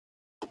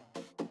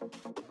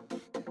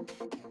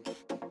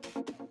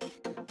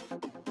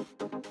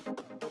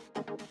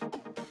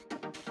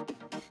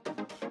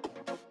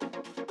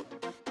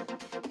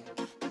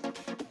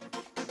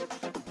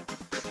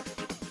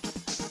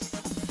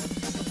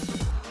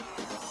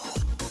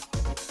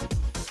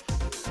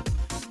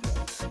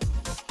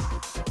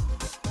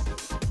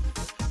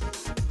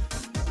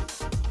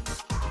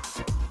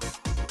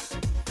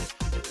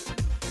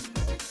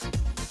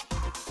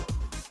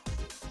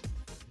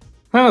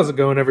How's it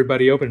going,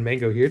 everybody?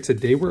 OpenedMango here.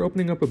 Today we're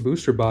opening up a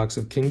booster box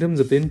of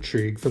Kingdoms of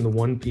Intrigue from the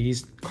One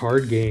Piece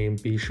card game.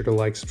 Be sure to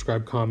like,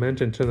 subscribe,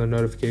 comment, and turn the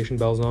notification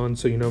bells on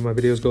so you know my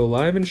videos go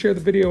live, and share the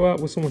video out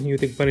with someone who you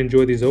think might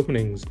enjoy these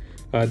openings.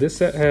 This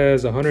set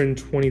has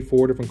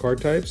 124 different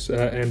card types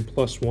and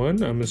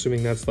 +1. I'm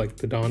assuming that's like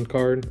the Dawn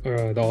card,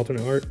 the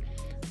alternate art.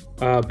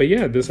 But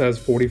yeah, this has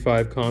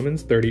 45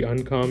 commons, 30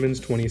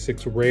 uncommons,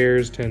 26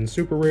 rares, 10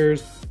 super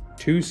rares,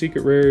 2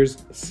 secret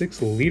rares,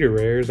 6 leader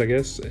rares, I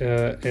guess,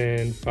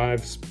 and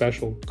 5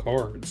 special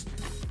cards.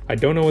 I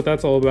don't know what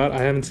that's all about.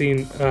 I haven't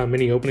seen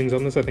many openings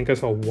on this. I think I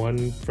saw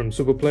one from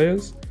Super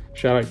Players.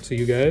 Shout out to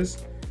you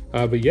guys.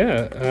 But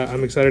yeah,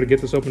 I'm excited to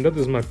get this opened up.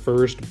 This is my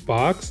first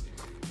box.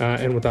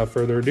 And without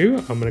further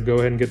ado, I'm going to go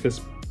ahead and get this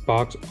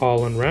box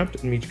all unwrapped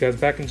and meet you guys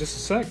back in just a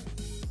sec.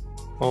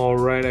 All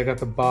right, I got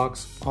the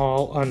box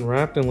all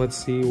unwrapped, and let's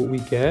see what we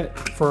get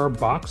for our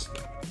box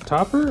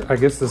topper. I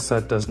guess this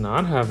set does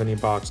not have any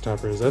box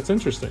toppers. That's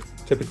interesting.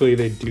 Typically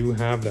they do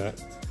have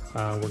that.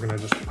 We're gonna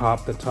just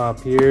pop the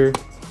top here,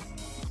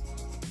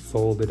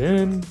 fold it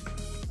in.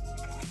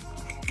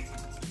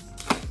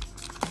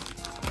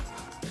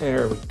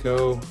 There we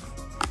go.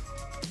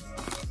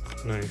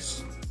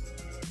 Nice.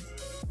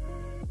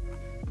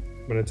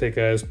 I'm gonna take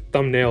a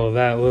thumbnail of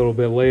that a little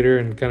bit later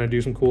and kind of do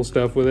some cool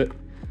stuff with it.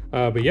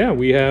 But yeah,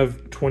 we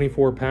have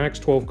 24 packs,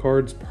 12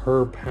 cards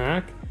per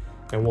pack,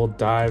 and we'll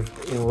dive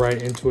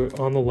right into it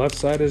on the left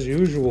side as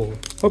usual.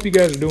 Hope you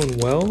guys are doing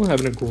well,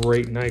 having a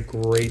great night,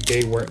 great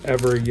day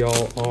wherever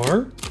y'all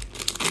are.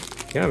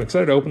 Yeah, I'm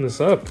excited to open this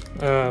up.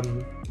 Like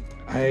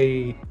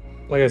I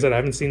said, I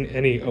haven't seen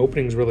any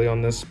openings really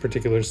on this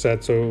particular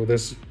set, so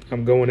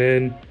I'm going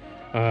in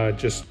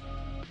just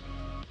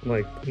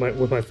like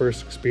with my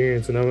first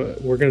experience, and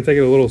we're gonna take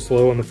it a little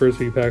slow on the first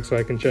few packs so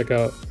I can check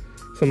out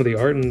some of the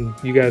art, and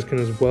you guys can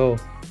as well.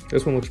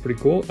 This one looks pretty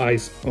cool.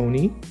 Ice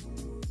Oni.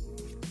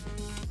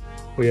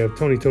 We have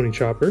Tony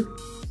Chopper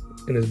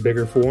in his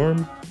bigger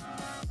form.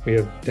 We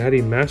have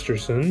Daddy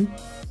Masterson.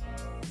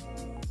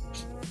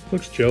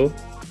 Looks chill.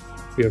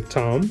 We have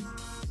Tom.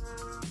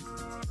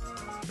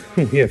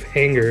 We have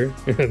Hanger.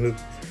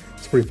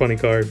 It's a pretty funny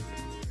card.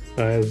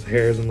 His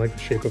hair is in like the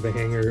shape of a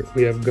hanger.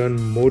 We have Gun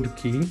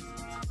Modoki.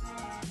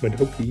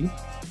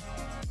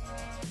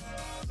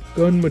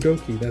 Gun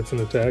Modoki, that's an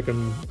attack,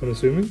 I'm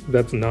assuming.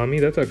 That's Nami.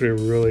 That's actually a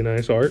really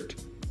nice art.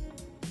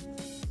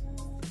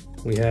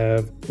 We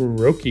have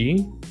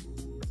Roki.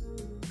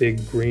 Big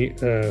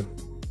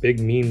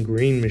mean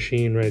green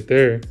machine right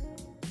there.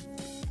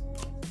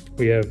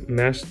 We have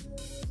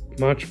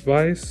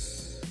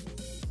Machvice.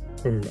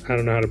 I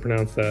don't know how to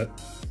pronounce that.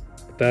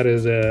 That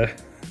is a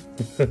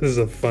this is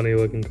a funny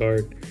looking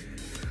card.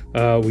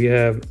 We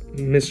have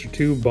Mr.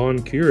 2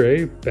 Bon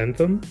Cure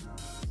Bentham.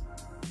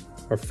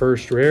 Our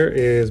first rare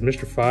is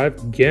Mr.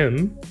 5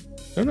 Gem.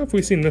 I don't know if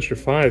we've seen Mr.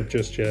 5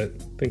 just yet.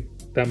 I think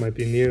that might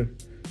be new.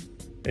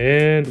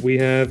 And we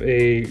have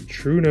a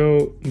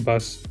Truno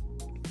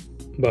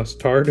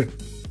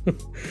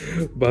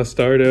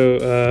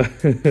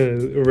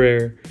Bastardo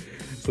rare.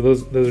 So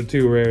those are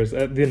 2 rares.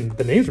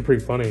 The names are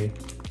pretty funny.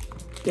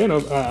 Yeah, no,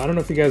 I don't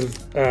know if you guys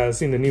have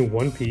seen the new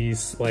One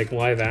Piece like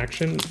live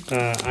action.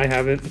 I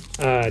haven't.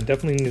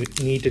 Definitely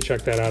need to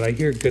check that out. I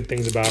hear good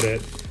things about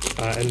it,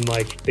 and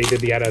like they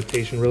did the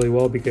adaptation really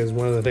well, because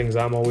one of the things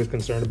I'm always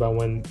concerned about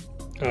when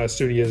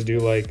studios do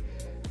like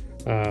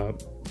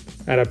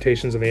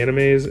adaptations of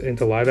animes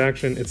into live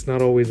action, it's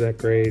not always that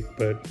great.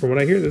 But from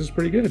what I hear, this is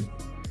pretty good.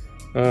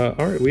 All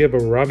right, we have a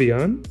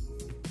Rabian.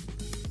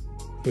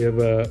 We have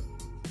a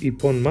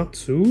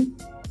Iponmatsu.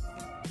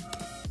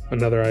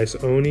 Another Ice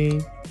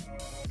Oni.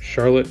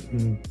 Charlotte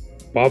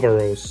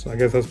Bavaros. I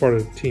guess that's part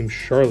of Team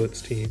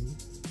Charlotte's team.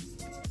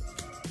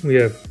 We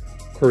have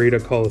Corrida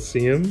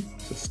Coliseum.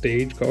 It's a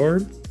stage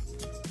card.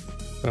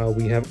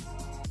 We have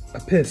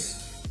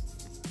Apis.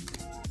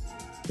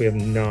 We have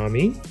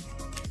Nami.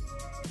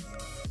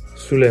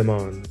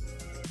 Suleiman.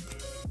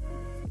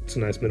 It's a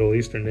nice Middle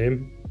Eastern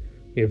name.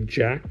 We have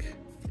Jack.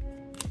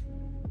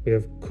 We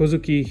have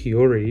Kozuki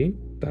Hiyori.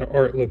 That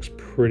art looks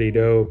pretty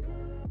dope.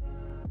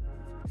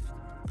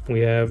 We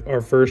have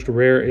our first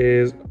rare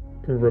is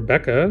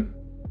Rebecca.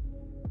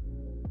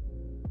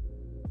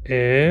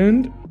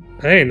 And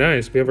hey,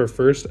 nice. We have our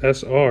first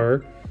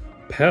SR,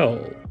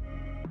 Pell.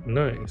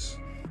 Nice.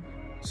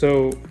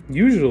 So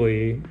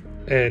usually,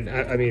 and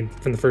I mean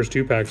from the first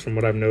 2 packs, from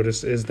what I've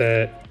noticed, is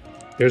that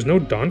there's no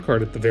Dawn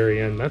card at the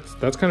very end.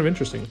 That's kind of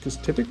interesting, because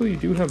typically you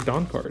do have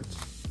Dawn cards.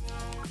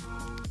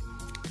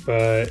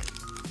 But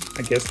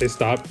I guess they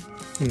stopped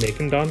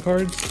making Dawn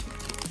cards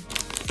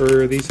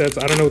for these sets.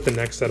 I don't know what the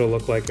next set will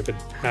look like, if it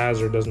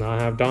has or does not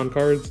have Dawn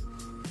cards,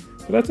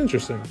 but that's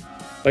interesting.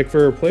 Like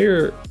for a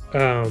player, we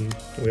have,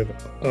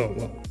 oh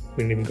well,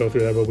 we didn't even go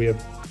through that, but we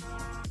have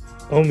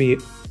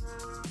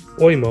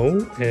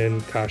Oimo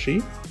and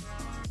Kashi.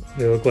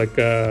 They look like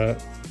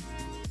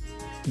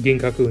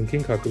Ginkaku and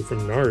Kinkaku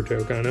from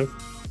Naruto, kind of.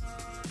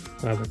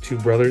 The 2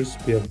 brothers.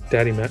 We have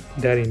Daddy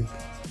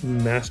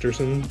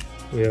Masterson.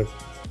 We have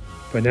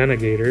Banana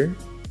Gator,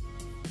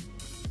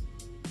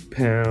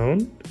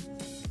 Pound,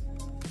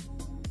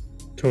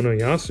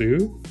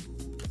 Tonoyasu.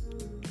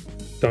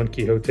 Don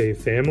Quixote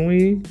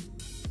family.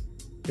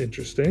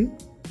 Interesting.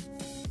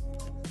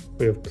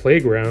 We have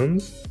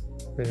Playgrounds.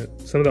 Yeah,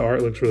 some of the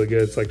art looks really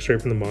good. It's like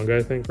straight from the manga,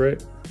 I think,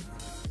 right?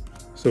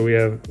 So we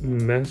have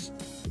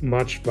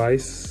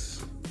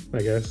Machvice, I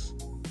guess.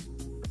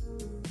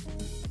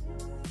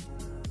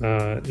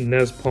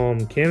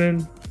 Nespalm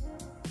Cannon.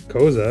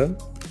 Koza.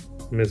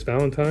 Miss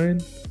Valentine.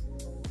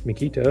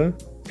 Mikita.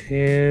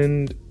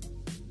 And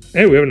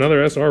hey, we have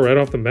another SR right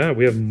off the bat.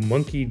 We have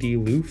Monkey D.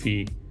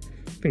 Luffy.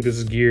 I think this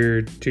is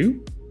Gear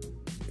 2,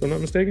 if I'm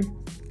not mistaken.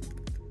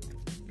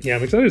 Yeah,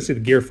 I'm excited to see the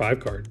Gear 5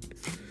 card.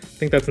 I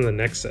think that's in the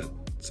next set,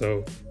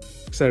 so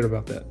excited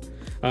about that.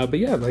 But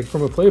yeah, like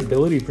from a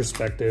playability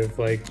perspective,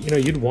 like, you know,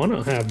 you'd want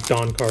to have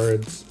Dawn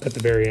cards at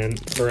the very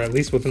end, or at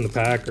least within the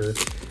pack, or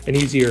an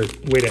easier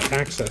way to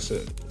access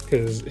it,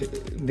 because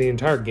the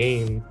entire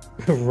game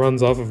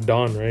runs off of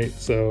Dawn, right?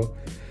 So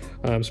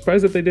I'm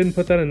surprised that they didn't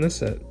put that in this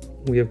set.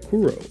 We have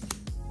Kuro,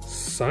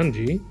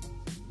 Sanji,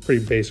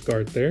 pretty base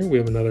card there. We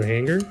have another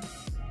hanger.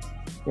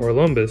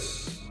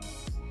 Orlumbus,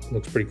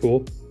 looks pretty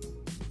cool.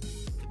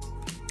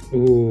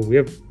 Ooh, we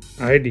have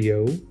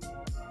Ideo.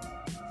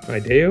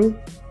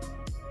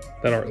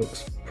 That art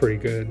looks pretty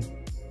good.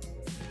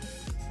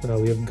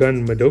 We have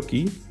Gun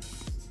Madoki,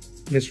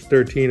 Mr.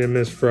 13 and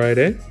Miss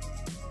Friday.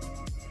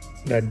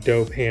 That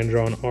dope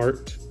hand-drawn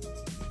art.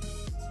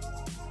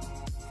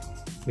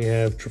 We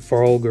have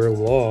Trafalgar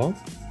Law,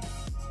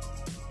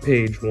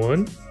 page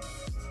 1.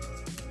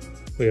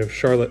 We have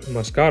Charlotte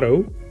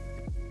Moscato.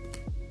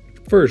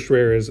 First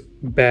rare is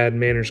Bad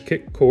Manners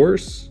Kick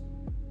Course.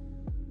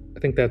 I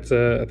think that's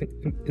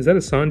is that a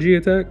Sanji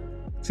attack?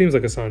 Seems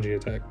like a Sanji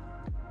attack.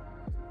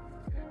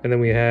 And then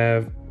we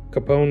have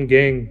Capone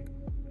Gang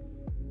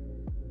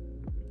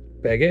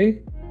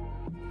Bege.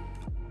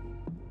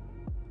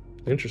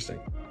 Interesting.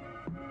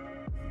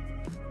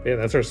 Yeah,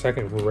 that's our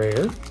second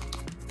rare.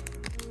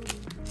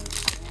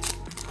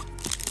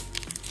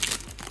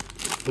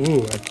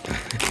 Ooh, I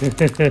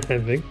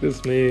think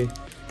this may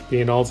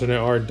be an alternate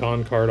art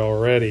Dawn card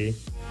already,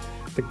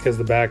 because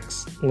the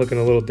back's looking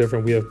a little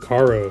different. We have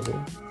Karo,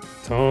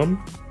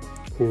 Tom,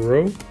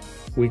 Kuro.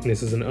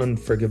 Weakness is an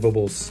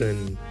unforgivable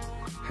sin.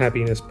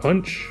 Happiness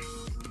Punch.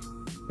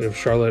 We have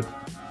Charlotte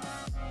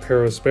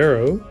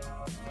Perospero.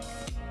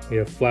 We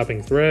have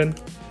Flapping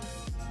Thread.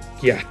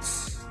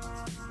 Yats.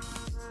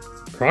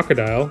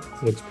 Crocodile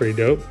looks pretty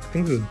dope. I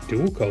think this is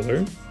dual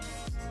color.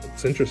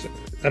 It's interesting.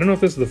 I don't know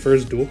if this is the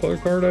first dual color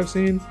card I've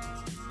seen.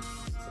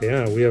 But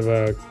yeah, we have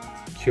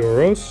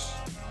Kyoros,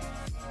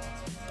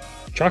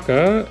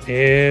 Chaka,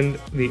 and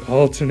the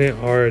alternate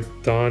art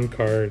Dawn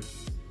card.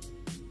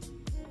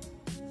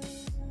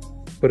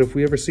 But if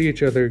we ever see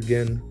each other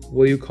again,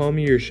 will you call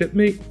me your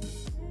shipmate?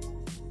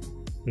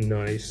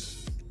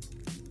 Nice.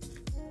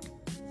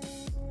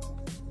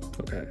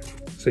 Okay,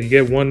 so you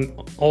get one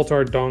alt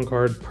art Dawn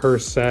card per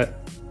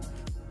set,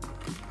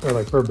 or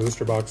like per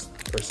booster box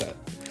per set.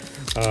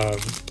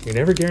 You're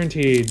never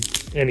guaranteed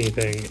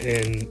anything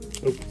in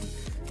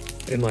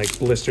like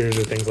blisters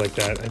or things like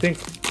that. I think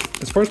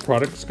as far as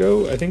products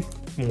go, I think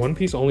One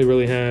Piece only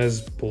really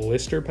has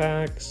blister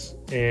packs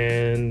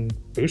and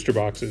booster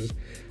boxes.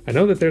 I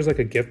know that there's like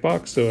a gift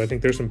box, so I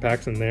think there's some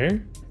packs in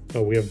there.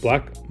 Oh, we have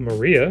Black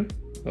Maria.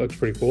 That looks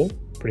pretty cool,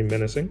 pretty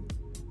menacing.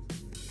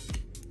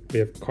 We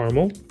have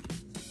Caramel,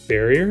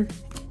 Barrier,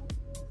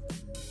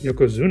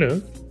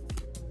 Yokozuna.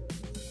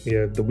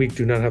 Yeah, the weak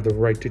do not have the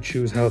right to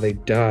choose how they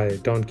die,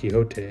 Don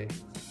Quixote.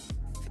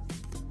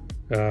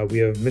 We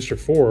have Mr.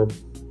 4,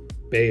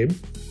 Babe.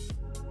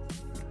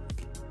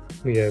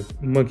 We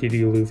have Monkey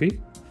D.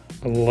 Luffy.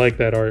 I like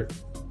that art.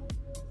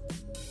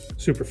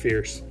 Super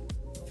fierce.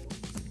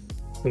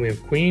 Then we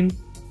have Queen.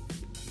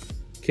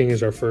 King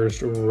is our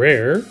first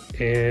rare.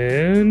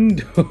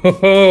 And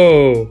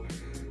oh,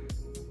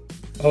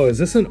 is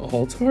this an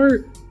alt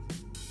art?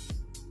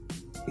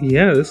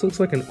 Yeah, this looks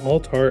like an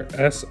alt art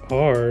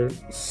SR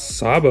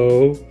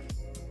Sabo.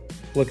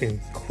 Looking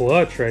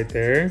clutch right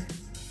there.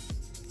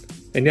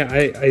 And yeah,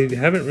 I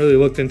haven't really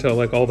looked into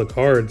like all the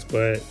cards,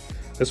 but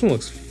this one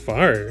looks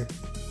fire.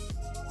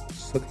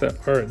 Just look at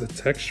that art, the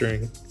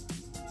texturing.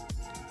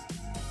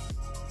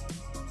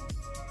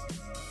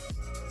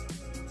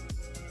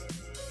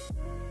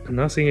 I'm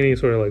not seeing any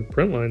sort of like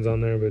print lines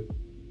on there, but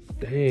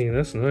dang,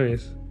 that's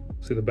nice.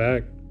 See the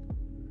back.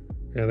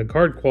 Yeah, the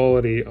card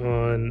quality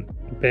on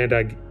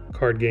Bandai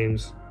card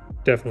games,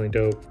 definitely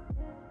dope.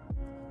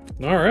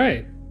 All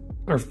right,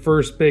 our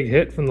first big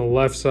hit from the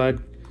left side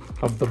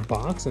of the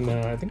box, and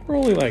I think we're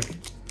only like,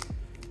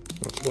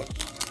 what,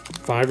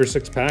 5 or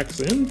 6 packs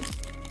in?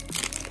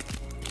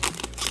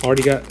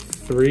 Already got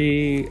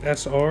 3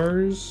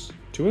 SRs,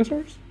 2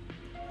 SRs?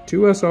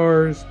 2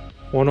 SRs,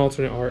 1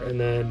 alternate art, and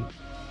then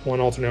 1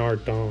 alternate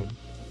art Dawn.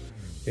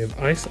 We have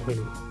Ice Oni,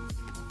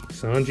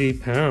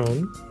 Sanji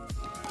Pound,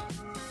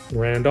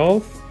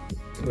 Randolph.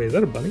 Wait, is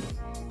that a bunny?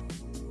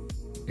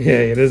 Yeah,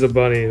 it is a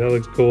bunny. That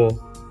looks cool.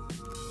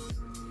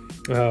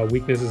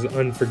 Weakness is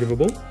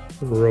unforgivable.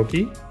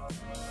 Roki.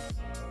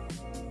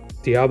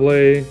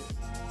 Diable.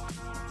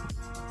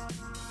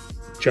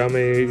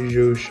 Jame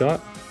Ju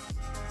Shot.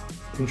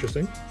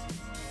 Interesting.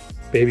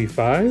 Baby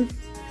 5.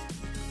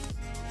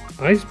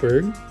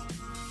 Iceberg.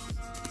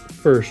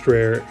 First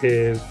rare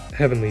is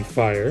Heavenly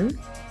Fire.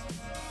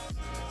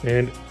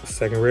 And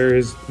second rare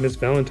is Miss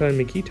Valentine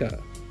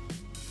Mikita.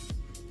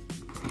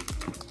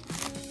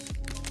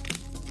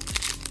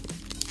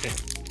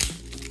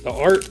 The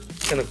art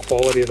and the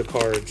quality of the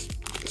cards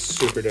is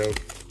super dope.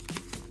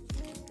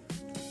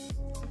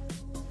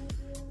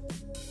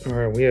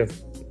 Alright, we have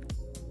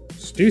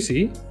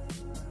Stussy,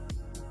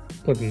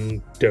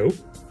 looking dope.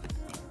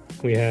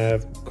 We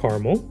have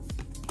Caramel,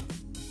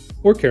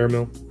 or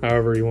Caramel,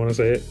 however you want to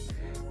say it.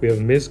 We have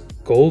Miss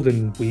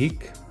Golden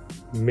Week,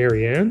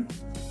 Marianne.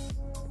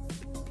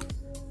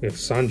 We have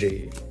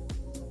Sanji.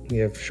 We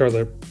have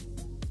Charlotte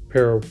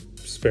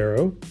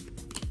Sparrow.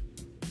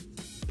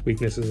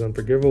 Weakness is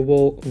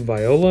Unforgivable.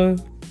 Viola.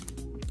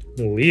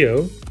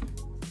 Leo.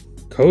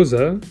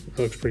 Koza.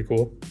 That looks pretty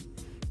cool.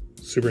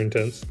 Super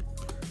intense.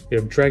 We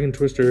have Dragon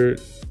Twister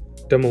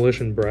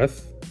Demolition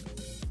Breath.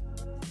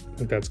 I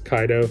think that's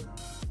Kaido.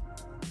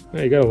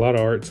 Yeah, you got a lot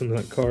of arts in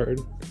that card.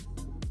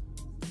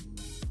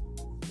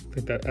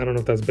 I don't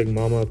know if that's Big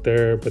Mama up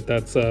there, but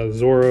that's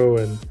Zoro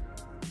and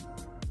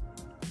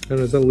I don't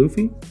know, is that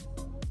Luffy?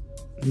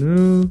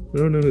 No, I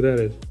don't know who that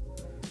is.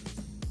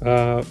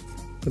 But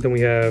then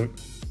we have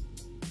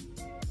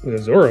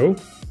Zoro,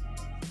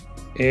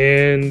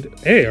 and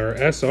hey, our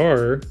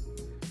SR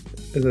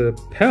is a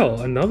Pell,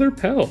 another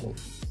Pell.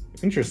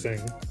 Interesting.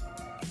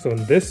 So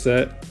in this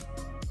set,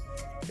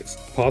 it's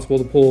possible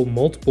to pull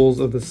multiples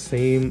of the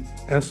same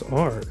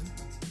SR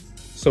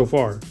so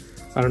far.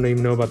 I don't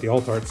even know about the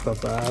alt art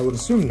stuff, but I would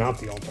assume not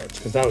the alt arts,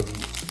 because that would be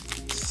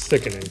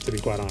sickening, to be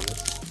quite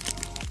honest.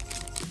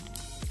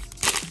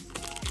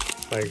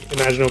 Like,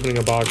 imagine opening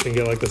a box and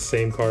get like the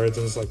same cards,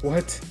 and it's like,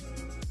 what?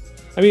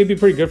 I mean, it'd be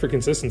pretty good for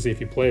consistency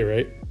if you play,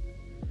 right?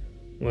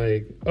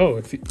 Like,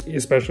 oh,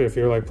 especially if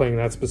you're like playing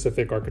that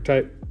specific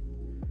archetype.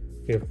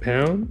 We have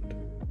Pound,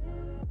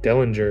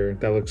 Dellinger,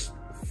 that looks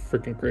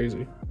freaking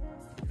crazy.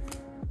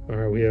 All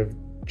right, we have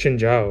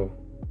Chinjiao.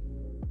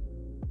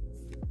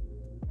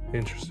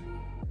 Interesting.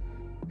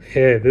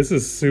 Hey, this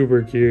is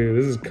super cute.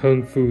 This is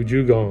Kung Fu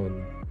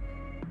Jugon.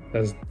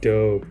 That's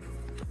dope.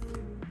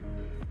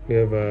 We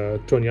have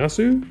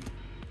Tonyasu,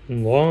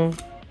 Law,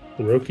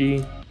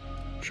 Roki,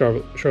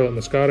 Charlotte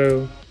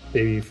Moscato,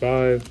 Baby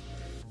 5.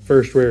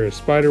 First rare is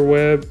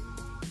Spiderweb,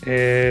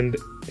 and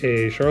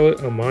a Charlotte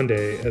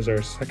Amande as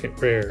our second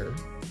rare.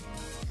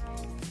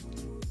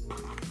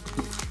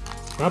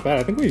 Not bad.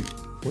 I think we're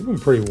doing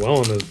pretty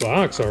well in this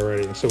box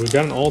already. So we've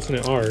got an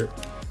alternate art.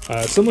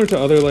 Similar to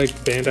other like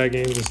Bandai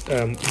games,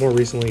 more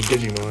recently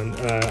Digimon.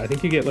 I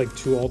think you get like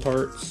 2 alt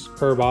arts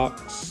per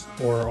box,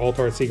 or alt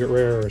art secret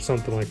rare, or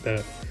something like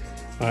that,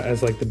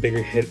 as like the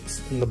bigger hits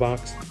in the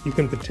box. You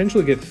can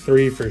potentially get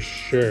 3 for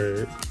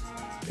sure,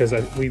 because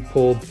we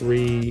pulled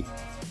 3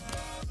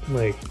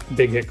 like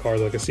big hit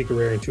cards, like a secret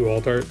rare and 2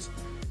 alt arts.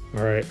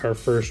 All right, our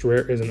first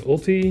rare is an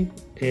ulti,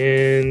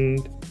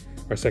 and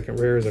our second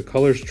rare is a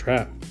Colors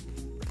Trap.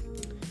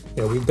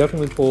 Yeah, we've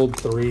definitely pulled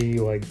 3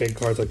 like big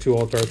cards, like 2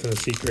 alt arts and a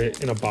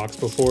secret in a box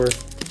before.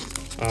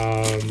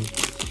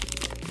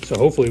 So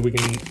hopefully we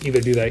can either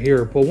do that here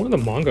or pull one of the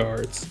manga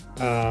arts.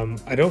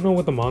 I don't know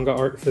what the manga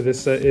art for this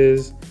set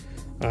is,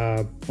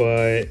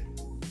 but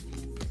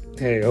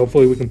hey,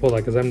 hopefully we can pull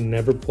that, because I've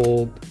never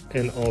pulled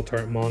an alt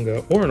art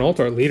manga, or an alt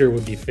art leader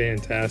would be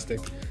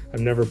fantastic.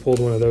 I've never pulled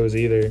one of those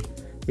either.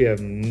 We have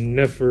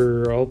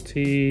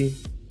Nefertari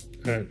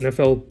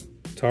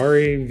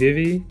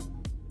Vivi.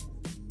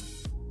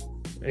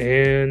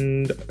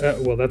 And,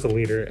 well, that's a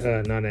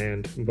leader, not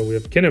and. But we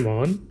have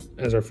Kinemon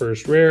as our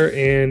first rare,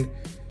 and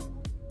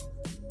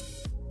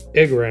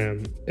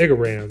Igaram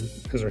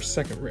as our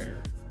second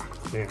rare.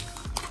 Man,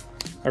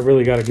 I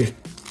really gotta get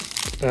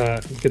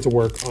to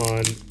work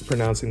on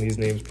pronouncing these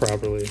names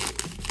properly.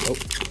 Oh,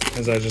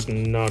 as I just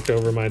knocked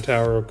over my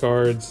tower of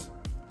cards.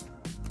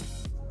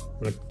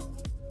 I'm gonna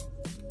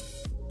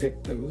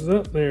pick those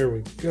up. There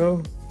we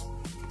go.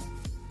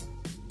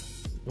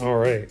 All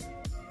right.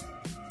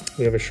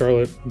 We have a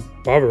Charlotte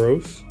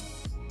Barbaros.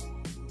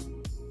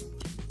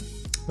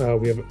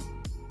 We have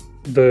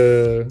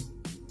I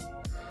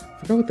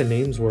forgot what the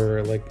names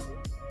were, like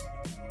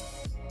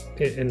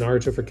in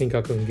Naruto for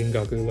Kinkaku and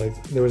Gingaku.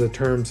 Like there was a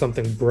term,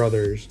 something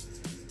brothers.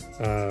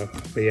 But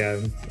yeah,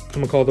 I'm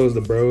gonna call those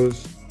the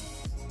bros.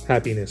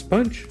 Happiness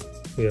Punch.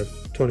 We have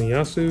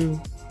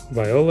Toniyasu,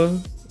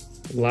 Viola,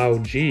 Lao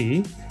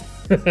G.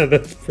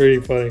 That's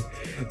pretty funny.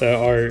 That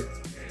art,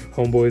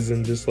 homeboys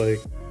in just like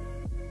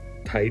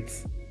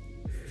tights.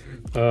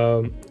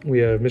 We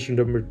have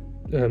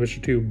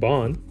Mr. 2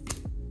 Bon,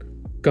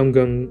 Gum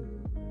Gun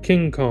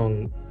King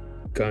Kong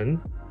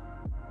Gun.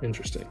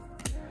 Interesting.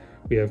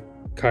 We have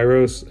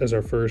Kairos as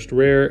our first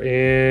rare,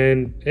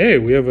 and hey,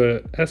 we have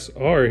a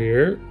SR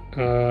here,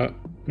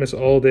 Miss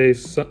All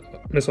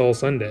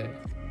Sunday.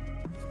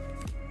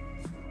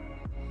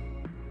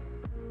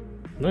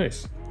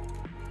 Nice.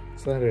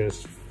 So that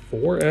is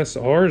 4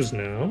 SRs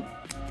now.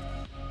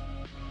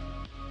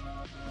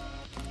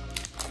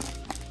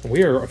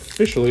 We are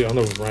officially on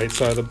the right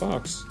side of the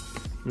box.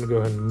 I'm gonna go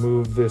ahead and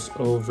move this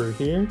over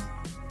here.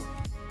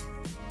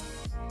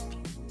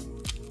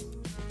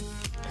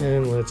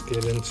 And let's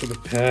get into the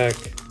pack.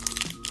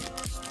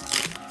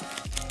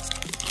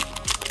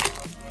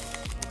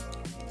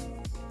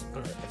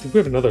 All right, I think we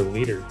have another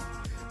leader.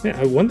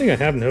 Man, one thing I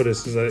have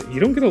noticed is that you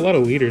don't get a lot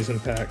of leaders in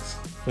packs.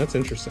 That's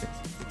interesting.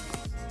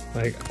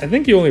 Like, I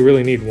think you only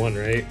really need one,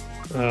 right?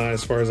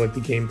 As far as like the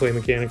gameplay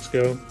mechanics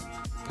go.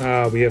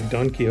 We have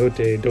Don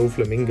Quixote do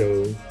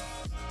Flamingo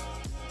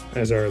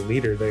as our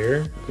leader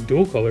there. A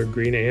dual color,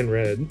 green and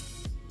red.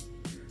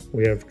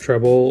 We have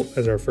Treble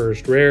as our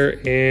first rare,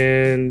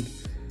 and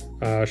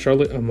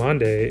Charlotte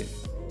Amande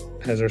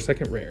as our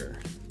second rare.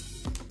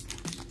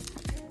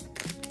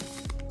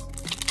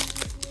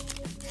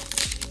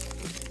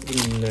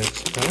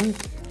 Next pack.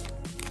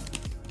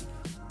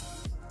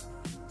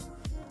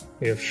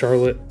 We have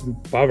Charlotte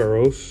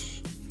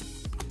Bavaros.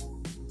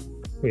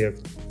 We have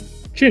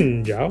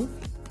Chin Jiao.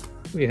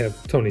 We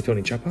have Tony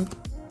Chapa.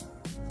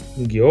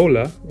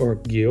 Giola or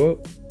Gioya.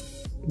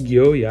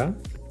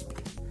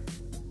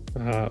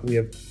 We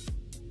have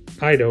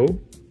Ido.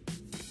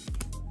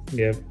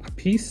 We have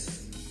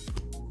Apis.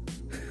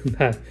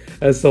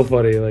 That's so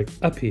funny, like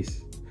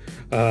Apis.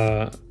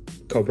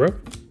 Cobra.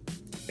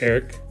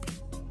 Eric.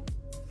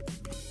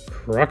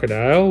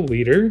 Crocodile,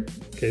 leader.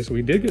 Okay, so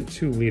we did get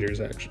 2 leaders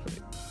actually.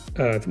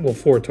 Well,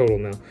 4 total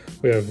now.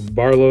 We have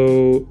Bartolomeo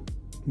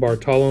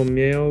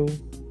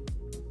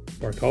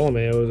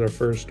is our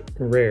first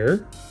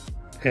rare,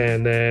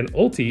 and then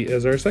Ulti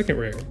is our second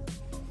rare.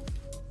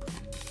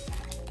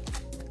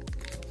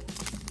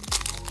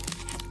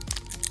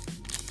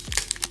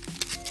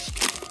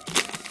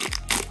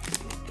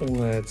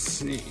 Let's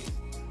see.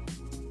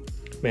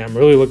 Man, I'm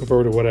really looking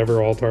forward to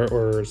whatever altar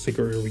or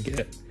secret rare we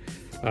get.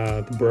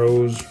 The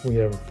bros, we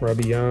have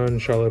Rabian,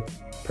 Charlotte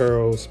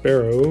Pero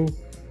Sparrow,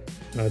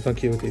 Don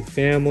Quixote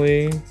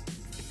family,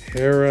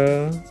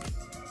 Hera.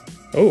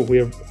 Oh, we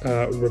have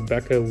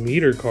Rebecca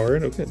leader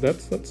card. Okay,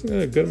 that's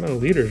a good amount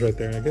of leaders right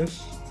there, I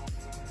guess.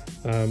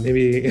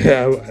 Maybe in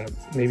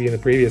the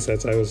previous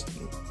sets I was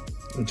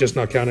just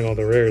not counting all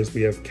the rares.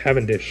 We have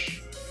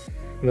Cavendish,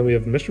 and then we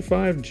have Mr.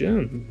 5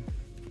 Gem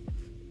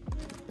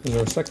as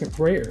our second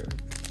rare.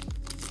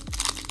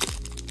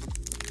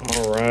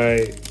 All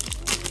right.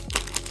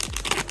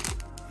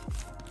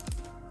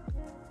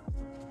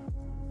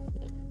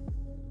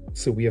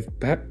 So we have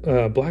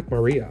Black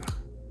Maria,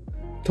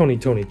 Tony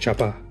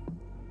Chapa,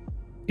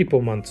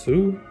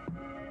 Ippomatsu,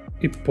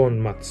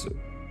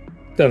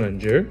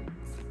 Dellinger,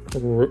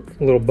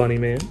 Little Bunny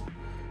Man,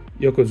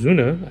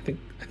 Yokozuna. I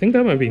think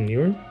that might be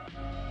newer.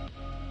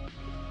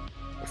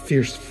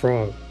 Fierce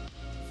Frog.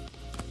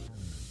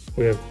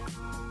 We have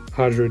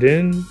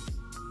Hadrodin,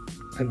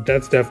 and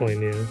that's definitely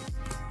new.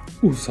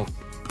 Usopp,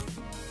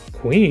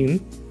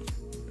 Queen,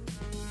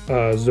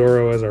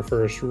 Zoro as our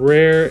first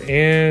rare,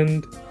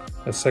 and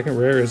a second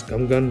rare is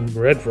Gum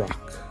Red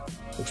Rock.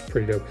 Looks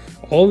pretty dope.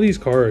 All these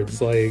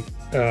cards, like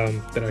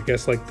that I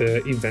guess like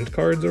the event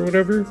cards or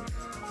whatever,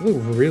 they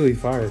look really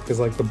fire because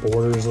like the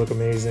borders look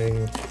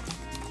amazing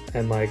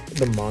and like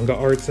the manga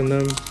arts in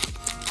them.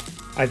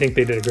 I think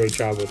they did a great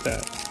job with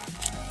that.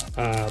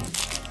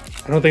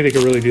 I don't think they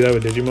could really do that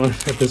with Digimon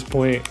at this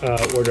point,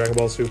 or Dragon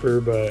Ball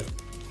Super, but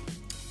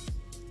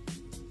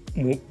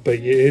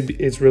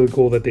it's really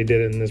cool that they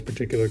did it in this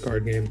particular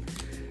card game.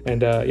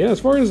 And yeah, as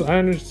far as I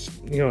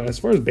understand, as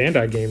far as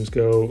Bandai games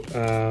go,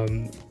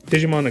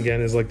 Digimon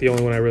again is like the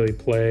only one I really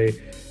play.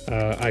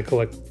 I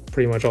collect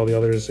pretty much all the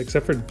others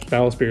except for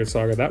Battle Spirit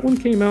Saga. That one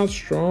came out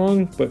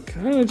strong, but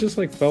kind of just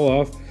like fell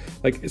off.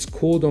 Like, it's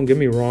cool, don't get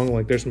me wrong,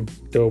 like there's some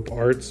dope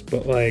arts,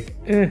 but like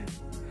we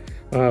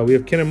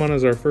have Kinemon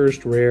as our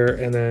first rare,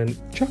 and then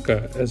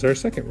Chaka as our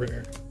second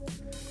rare.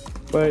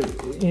 But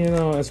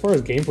as far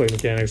as gameplay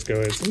mechanics go,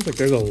 it seems like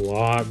there's a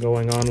lot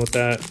going on with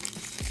that.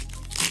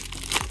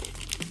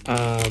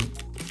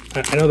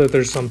 I know that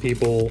there's some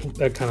people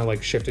that kind of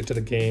like shifted to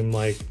the game,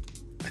 like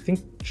I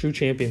think True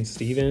Champion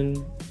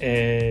Steven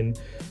and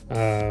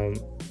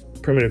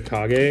Primitive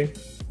Kage,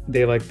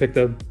 they like picked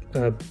up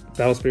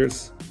Battle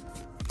Spirits,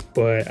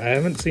 but I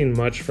haven't seen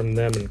much from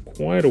them in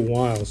quite a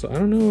while, so I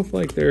don't know if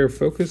like they're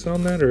focused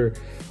on that or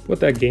what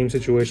that game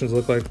situations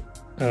look like.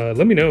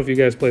 Let me know if you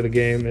guys play the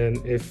game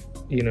and if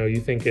you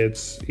think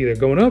it's either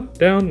going up,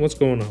 down, what's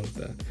going on with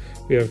that.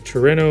 We have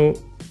Torreno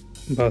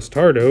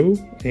Bastardo,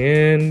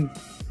 and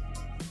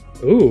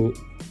ooh,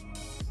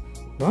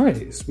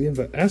 nice, we have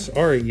an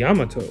SR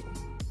Yamato.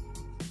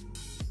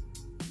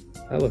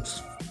 That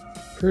looks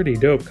pretty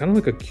dope, kind of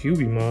like a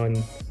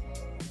Cubimon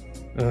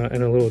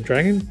and a little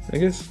dragon, I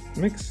guess,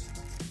 mix.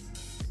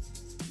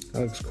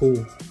 That looks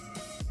cool.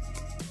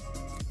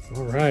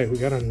 All right, we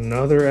got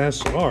another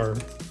SR.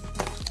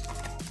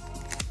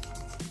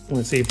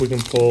 Let's see if we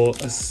can pull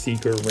a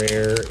secret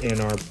rare in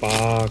our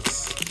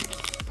box.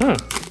 Huh,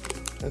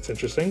 that's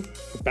interesting.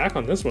 The back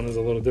on this one is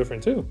a little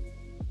different too.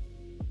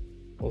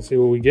 We'll see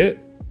what we get.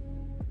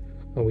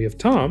 Oh, we have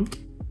Tom,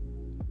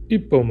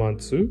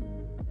 Ipponmatsu,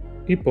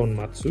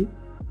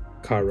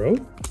 Karo,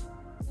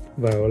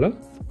 Viola,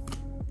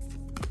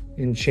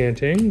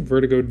 Enchanting,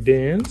 Vertigo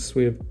Dance.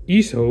 We have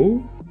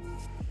Isho.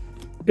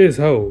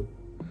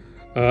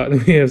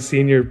 Then we have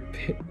Senior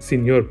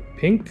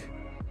Pink.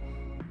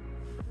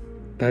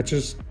 That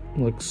just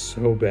looks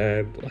so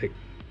bad. Like,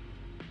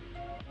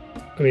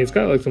 I mean, it's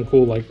got like some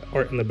cool like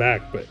art in the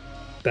back, but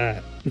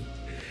that's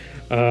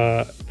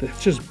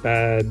just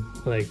bad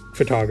like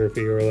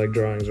photography or like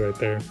drawings right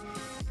there.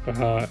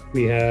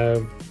 We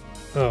have,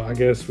 I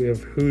guess we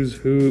have Who's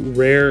Who,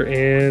 Rare,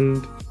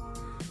 and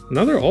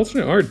another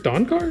alternate art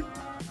Dawn card?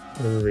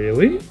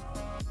 Really?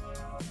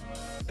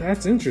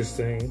 That's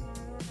interesting.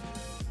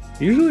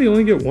 Usually you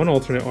only get one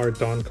alternate art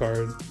Dawn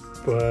card,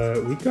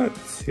 but we got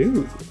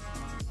two.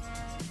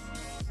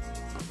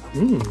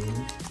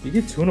 You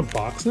get two in a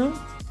box now?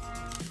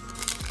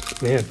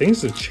 Man,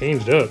 things have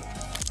changed up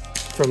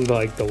from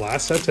like the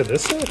last set to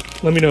this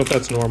set. Let me know if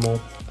that's normal.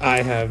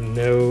 I have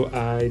no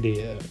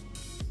idea.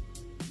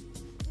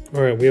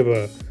 All right, we have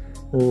a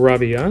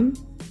Rabian,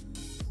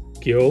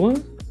 Gyola,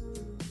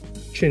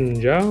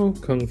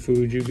 Chinjiao, Kung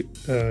Fu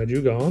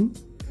Jugon,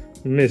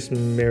 Miss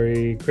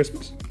Merry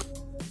Christmas.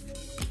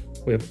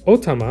 We have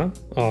Otama.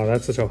 Oh,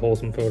 that's such a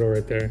wholesome photo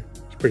right there.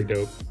 It's pretty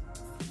dope.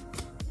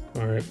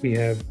 All right, we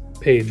have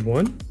page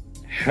 1,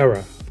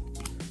 Hera.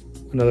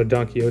 Another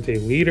Don Quixote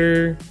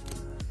leader,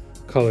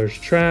 Colors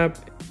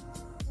Trap,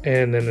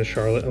 and then the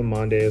Charlotte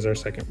Amande is our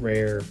second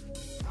rare.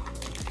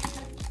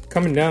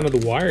 Coming down to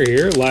the wire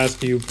here, last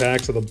few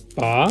packs of the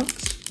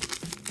box.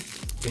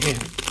 Man,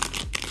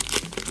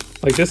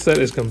 like this set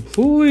is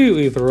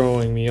completely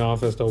throwing me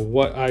off as to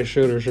what I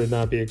should or should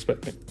not be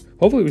expecting.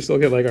 Hopefully we still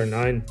get like our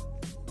 9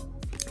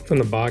 from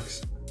the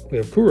box. We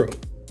have Kuro,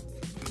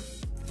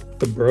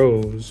 the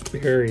Bros,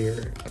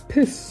 Barrier,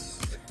 Apiss,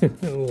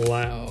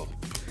 Lao,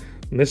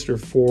 Mr.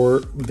 4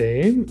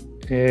 Babe,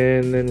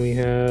 and then we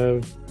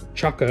have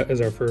Chaka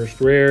as our first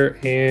rare,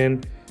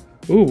 and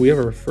ooh, we have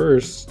our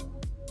first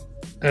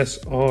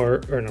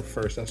SR, or no,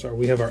 first SR,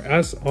 we have our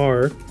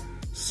SR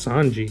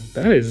Sanji.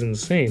 That is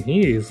insane.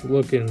 He is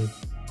looking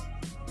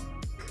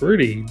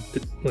pretty,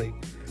 like,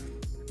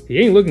 he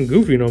ain't looking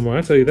goofy no more,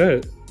 I tell you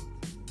that.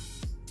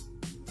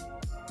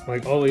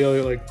 Like all the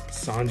other like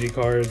Sanji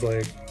cards,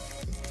 like,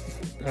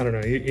 I don't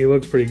know, he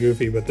looks pretty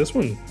goofy, but this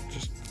one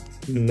just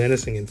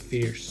menacing and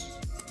fierce.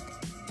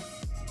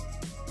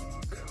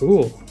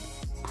 Cool.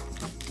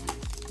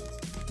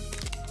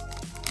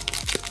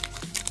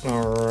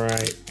 All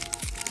right,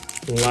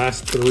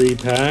 last 3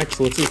 packs.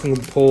 Let's see if we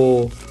can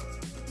pull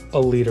a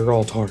leader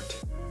alt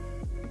art.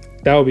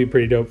 That would be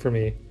pretty dope for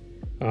me.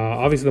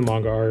 Obviously the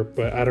manga art,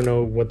 but I don't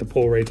know what the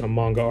pull rates on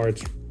manga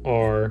arts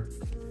are.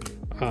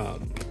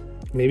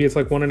 Maybe it's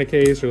like 1 in a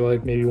case, or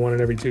like maybe 1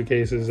 in every 2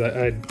 cases.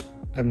 I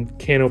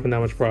can't open that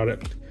much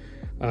product.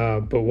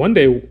 But one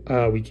day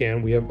we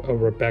can. We have a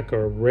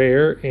Rebecca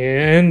rare,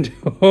 and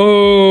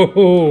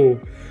oh,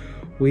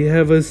 we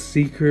have a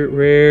secret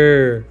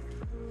rare.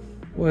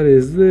 What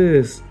is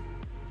this?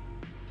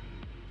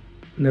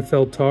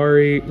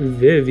 Nefeltari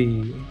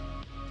Vivi.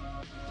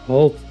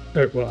 Well,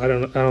 I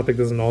don't think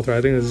this is an altar.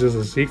 I think this is just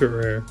a secret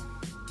rare.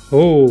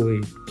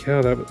 Holy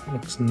cow, that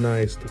looks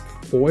nice. The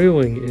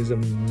foiling is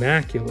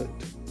immaculate.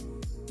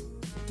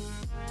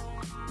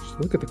 Just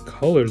look at the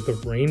colors, the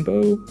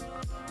rainbow.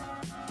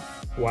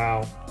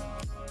 Wow.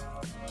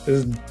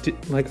 This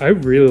is, like, I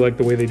really like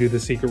the way they do the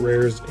secret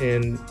rares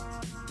in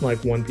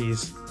like One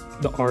Piece.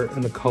 The art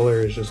and the color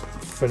is just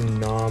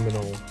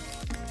phenomenal.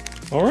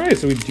 All right,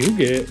 so we do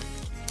get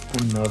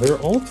another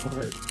alt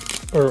art,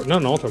 or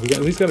not an alt art. We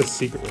at least got a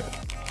secret rare.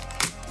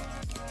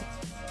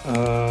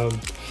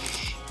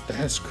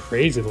 That's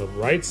crazy. The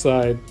right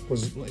side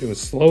was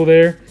slow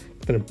there,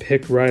 but then it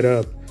picked right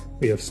up.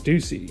 We have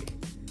Stussy,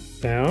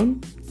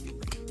 Bound,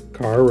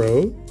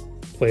 Caro,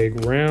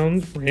 Plague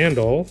Rounds,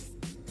 Randolph,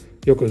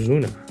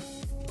 Yokozuna,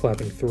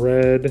 Flapping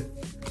Thread,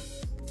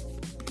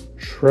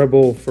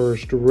 Treble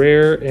first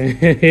rare,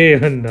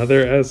 and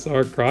another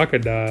SR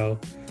Crocodile.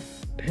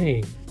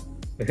 Dang,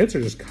 the hits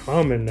are just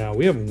common now.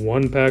 We have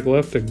 1 pack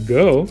left to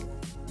go.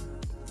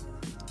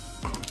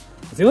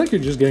 I feel like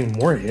you're just getting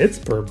more hits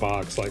per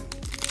box, like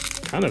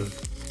kind of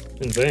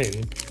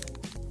insane.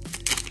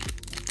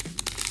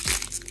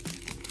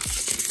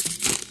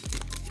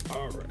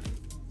 All right,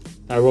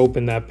 I've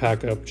opened that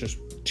pack up just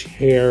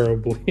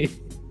terribly.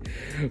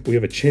 We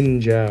have a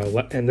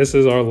Chinjiao, and this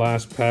is our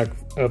last pack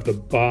of the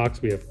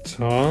box. We have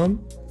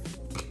Tom,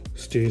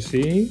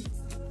 Stussy,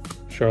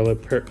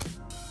 Charlotte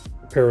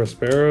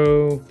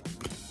Perospero,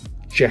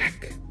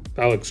 Jack.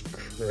 That looks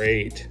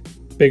great.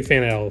 Big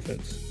fan of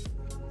elephants.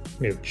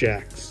 We have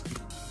Jax.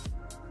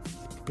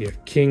 We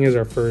have King as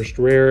our first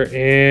rare,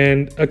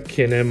 and a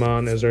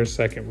Kinemon as our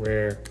second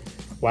rare.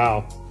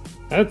 Wow,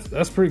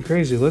 that's pretty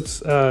crazy. Let's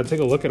take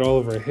a look at all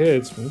of our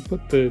hits. We'll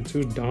put the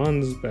 2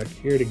 Dons back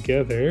here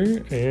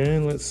together,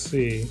 and let's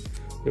see.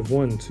 We have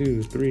 1,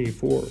 2, 3,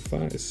 4,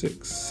 5,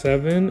 6,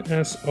 7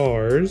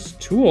 SRs,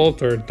 2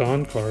 altar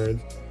Don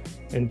cards,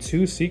 and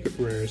 2 secret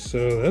rares.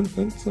 So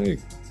that's like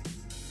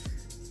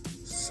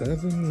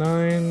 7,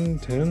 9,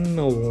 10,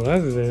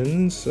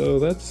 11. So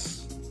that's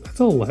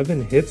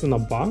 11 hits in the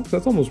box.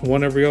 That's almost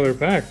 1 every other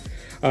pack.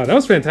 That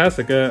was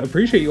fantastic.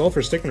 Appreciate you all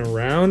for sticking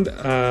around.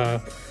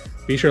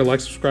 Be sure to like,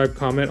 subscribe,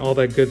 comment, all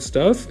that good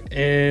stuff,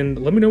 and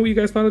let me know what you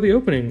guys thought of the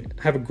opening.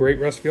 Have a great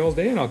rest of y'all's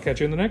day, and I'll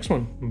catch you in the next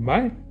one.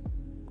 Bye.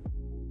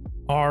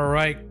 All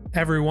right,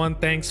 everyone,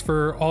 thanks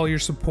for all your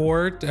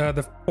support.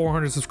 The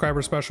 400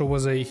 subscriber special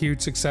was a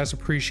huge success.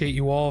 Appreciate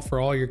you all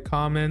for all your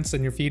comments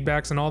and your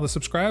feedbacks and all the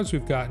subscribes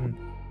we've gotten.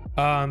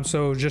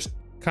 So just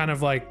kind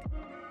of like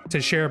to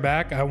share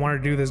back, I want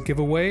to do this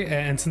giveaway,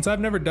 and since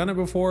I've never done it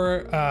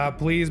before,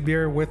 please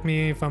bear with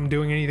me if I'm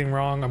doing anything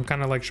wrong. I'm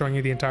kind of like showing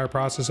you the entire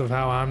process of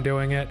how I'm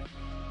doing it.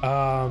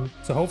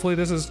 So hopefully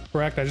this is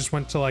correct. I just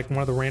went to like one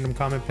of the random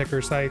comment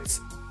picker sites.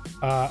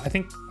 I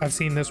think I've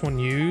seen this one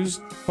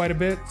used quite a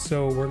bit,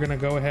 so we're gonna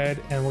go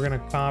ahead and we're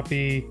gonna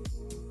copy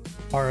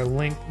our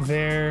link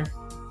there.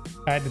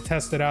 I had to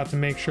test it out to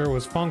make sure it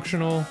was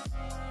functional,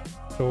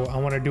 so I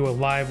want to do it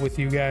live with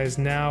you guys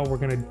now. We're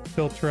gonna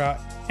filter out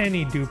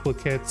any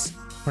duplicates.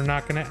 We're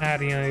not going to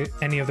add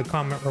any of the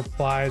comment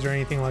replies or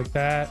anything like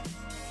that.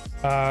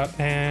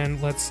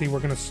 And let's see, we're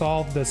going to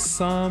solve the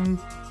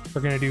sum.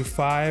 We're going to do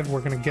 5.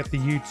 We're going to get the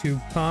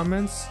YouTube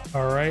comments.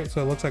 All right,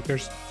 so it looks like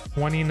there's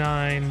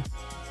 29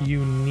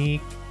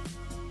 unique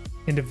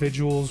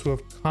individuals who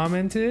have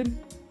commented,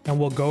 and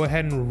we'll go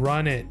ahead and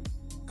run it.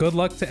 Good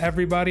luck to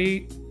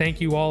everybody.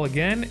 Thank you all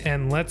again,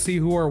 and let's see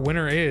who our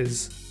winner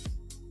is.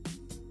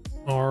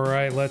 All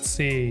right, let's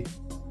see.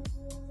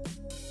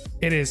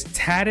 It is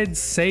Tatted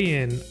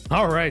Saiyan.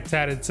 All right,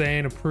 Tatted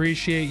Saiyan,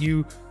 appreciate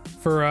you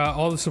for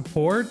all the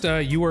support.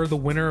 You are the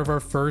winner of our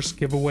first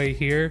giveaway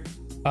here.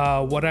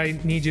 What I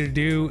need you to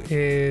do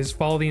is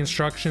follow the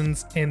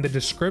instructions in the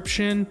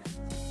description.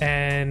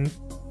 And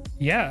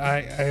yeah,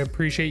 I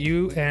appreciate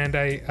you, and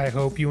I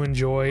hope you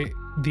enjoy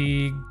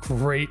the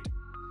great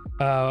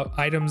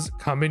items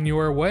coming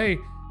your way.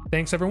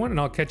 Thanks, everyone,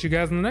 and I'll catch you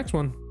guys in the next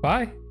one.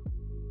 Bye.